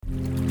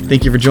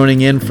Thank you for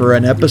joining in for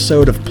an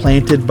episode of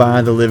Planted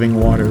by the Living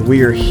Water.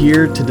 We are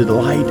here to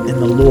delight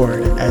in the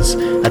Lord as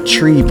a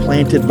tree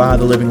planted by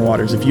the living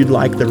waters. If you'd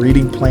like the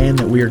reading plan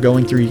that we are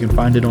going through, you can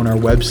find it on our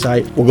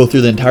website. We'll go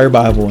through the entire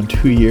Bible in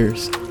 2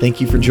 years. Thank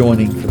you for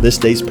joining for this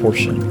day's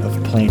portion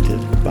of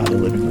Planted by the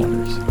Living Waters.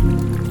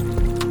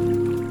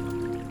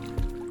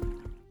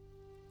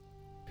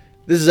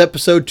 This is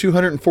episode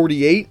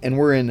 248, and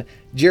we're in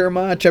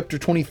Jeremiah chapter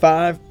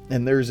 25,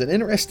 and there's an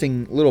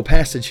interesting little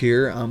passage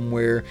here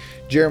where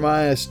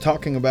Jeremiah is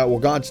talking about, well,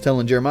 God's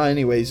telling Jeremiah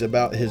anyways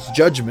about his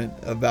judgment,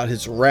 about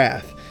his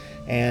wrath,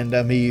 and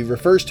he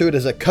refers to it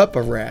as a cup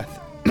of wrath.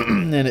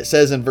 And it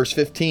says in verse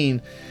 15,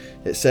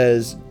 it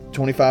says,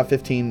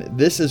 25:15,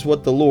 "This is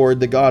what the Lord,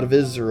 the God of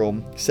Israel,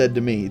 said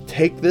to me,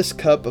 take this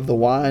cup of the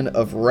wine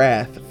of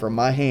wrath from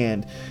my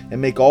hand,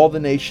 and make all the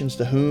nations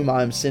to whom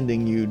I am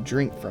sending you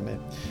drink from it.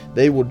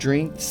 They will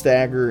drink,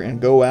 stagger, and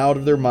go out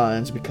of their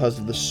minds because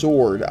of the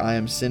sword I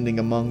am sending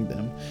among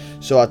them.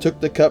 So I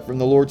took the cup from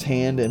the Lord's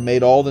hand, and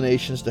made all the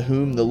nations to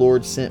whom the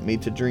Lord sent me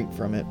to drink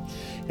from it.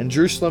 And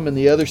Jerusalem and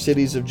the other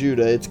cities of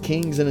Judah, its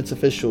kings and its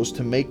officials,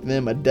 to make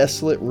them a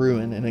desolate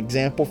ruin, an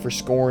example for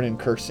scorn and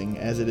cursing,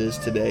 as it is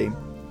today."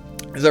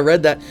 As I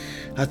read that,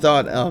 I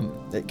thought,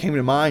 it came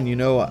to mind,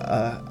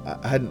 I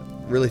hadn't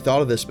really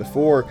thought of this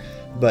before,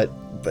 but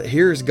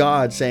here's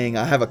God saying,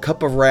 I have a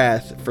cup of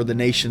wrath for the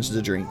nations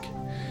to drink.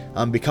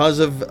 Because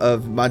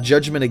of my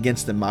judgment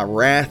against them, my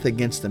wrath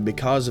against them,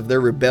 because of their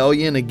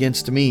rebellion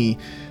against me,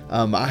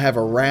 I have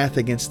a wrath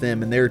against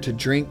them, and they're to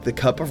drink the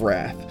cup of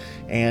wrath.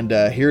 And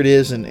here it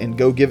is, and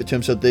go give it to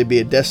them so that they be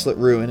a desolate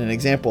ruin, an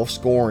example of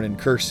scorn and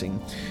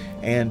cursing.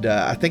 And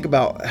I think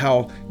about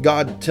how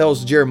God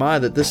tells Jeremiah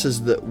that this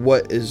is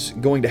what is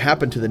going to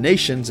happen to the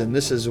nations, and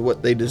this is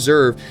what they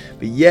deserve.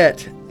 But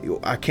yet,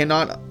 I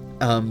cannot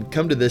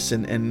come to this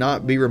and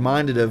not be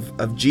reminded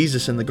of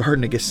Jesus in the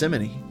Garden of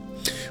Gethsemane.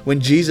 When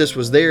Jesus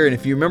was there, and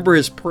if you remember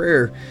his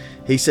prayer,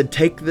 he said,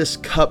 "Take this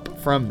cup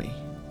from me.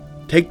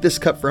 Take this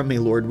cup from me,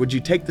 Lord. Would you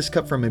take this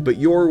cup from me? But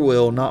your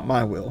will, not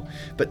my will.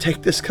 But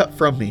take this cup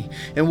from me."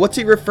 And what's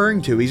he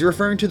referring to? He's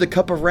referring to the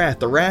cup of wrath,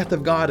 the wrath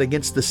of God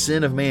against the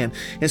sin of man.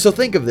 And so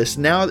think of this.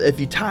 Now, if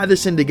you tie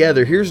this in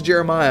together, here's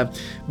Jeremiah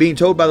being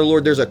told by the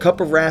Lord, there's a cup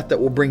of wrath that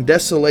will bring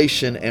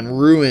desolation and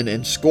ruin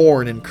and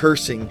scorn and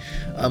cursing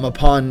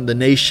upon the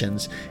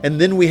nations. And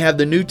then we have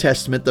the New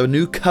Testament, the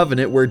New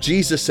Covenant, where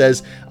Jesus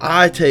says,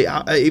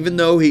 even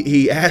though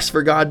he asked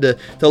for God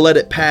to let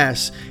it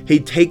pass, he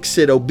takes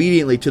it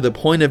obediently to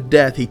the point of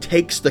death. He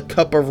takes the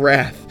cup of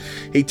wrath.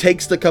 He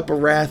takes the cup of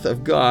wrath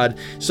of God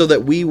so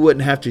that we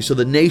wouldn't have to, so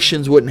the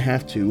nations wouldn't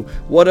have to.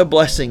 What a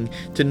blessing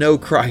to know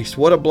Christ.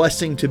 What a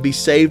blessing to be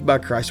saved by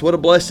Christ. What a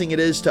blessing it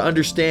is to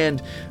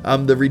understand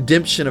the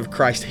redemption of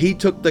Christ. He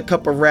took the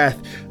cup of wrath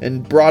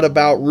and brought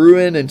about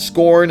ruin and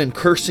scorn and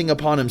cursing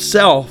upon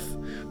himself,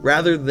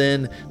 rather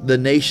than the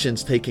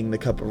nations taking the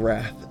cup of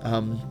wrath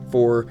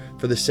for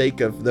the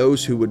sake of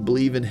those who would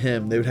believe in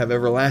him. They would have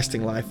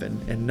everlasting life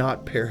and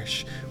not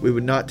perish. We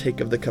would not take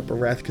of the cup of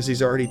wrath because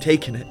he's already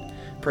taken it.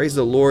 Praise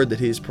the Lord that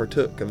he has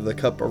partook of the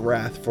cup of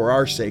wrath for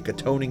our sake,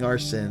 atoning our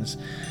sins.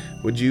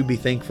 Would you be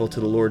thankful to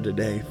the Lord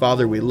today?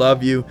 Father, we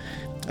love you,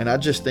 and I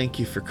just thank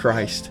you for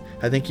Christ.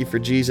 I thank you for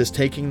Jesus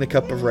taking the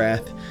cup of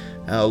wrath,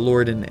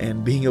 Lord,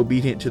 and being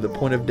obedient to the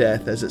point of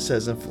death, as it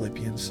says in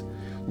Philippians.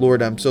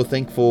 Lord, I'm so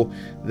thankful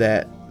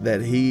that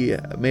he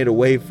made a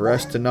way for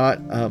us to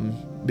not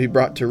be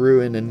brought to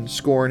ruin and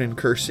scorn and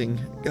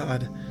cursing,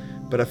 God.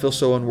 But I feel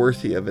so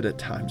unworthy of it at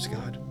times,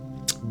 God.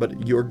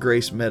 But your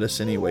grace met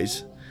us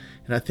anyways.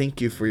 And I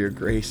thank you for your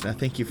grace, and I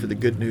thank you for the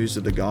good news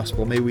of the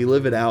gospel. May we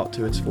live it out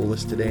to its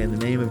fullest today. In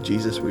the name of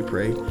Jesus we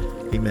pray.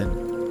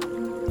 Amen.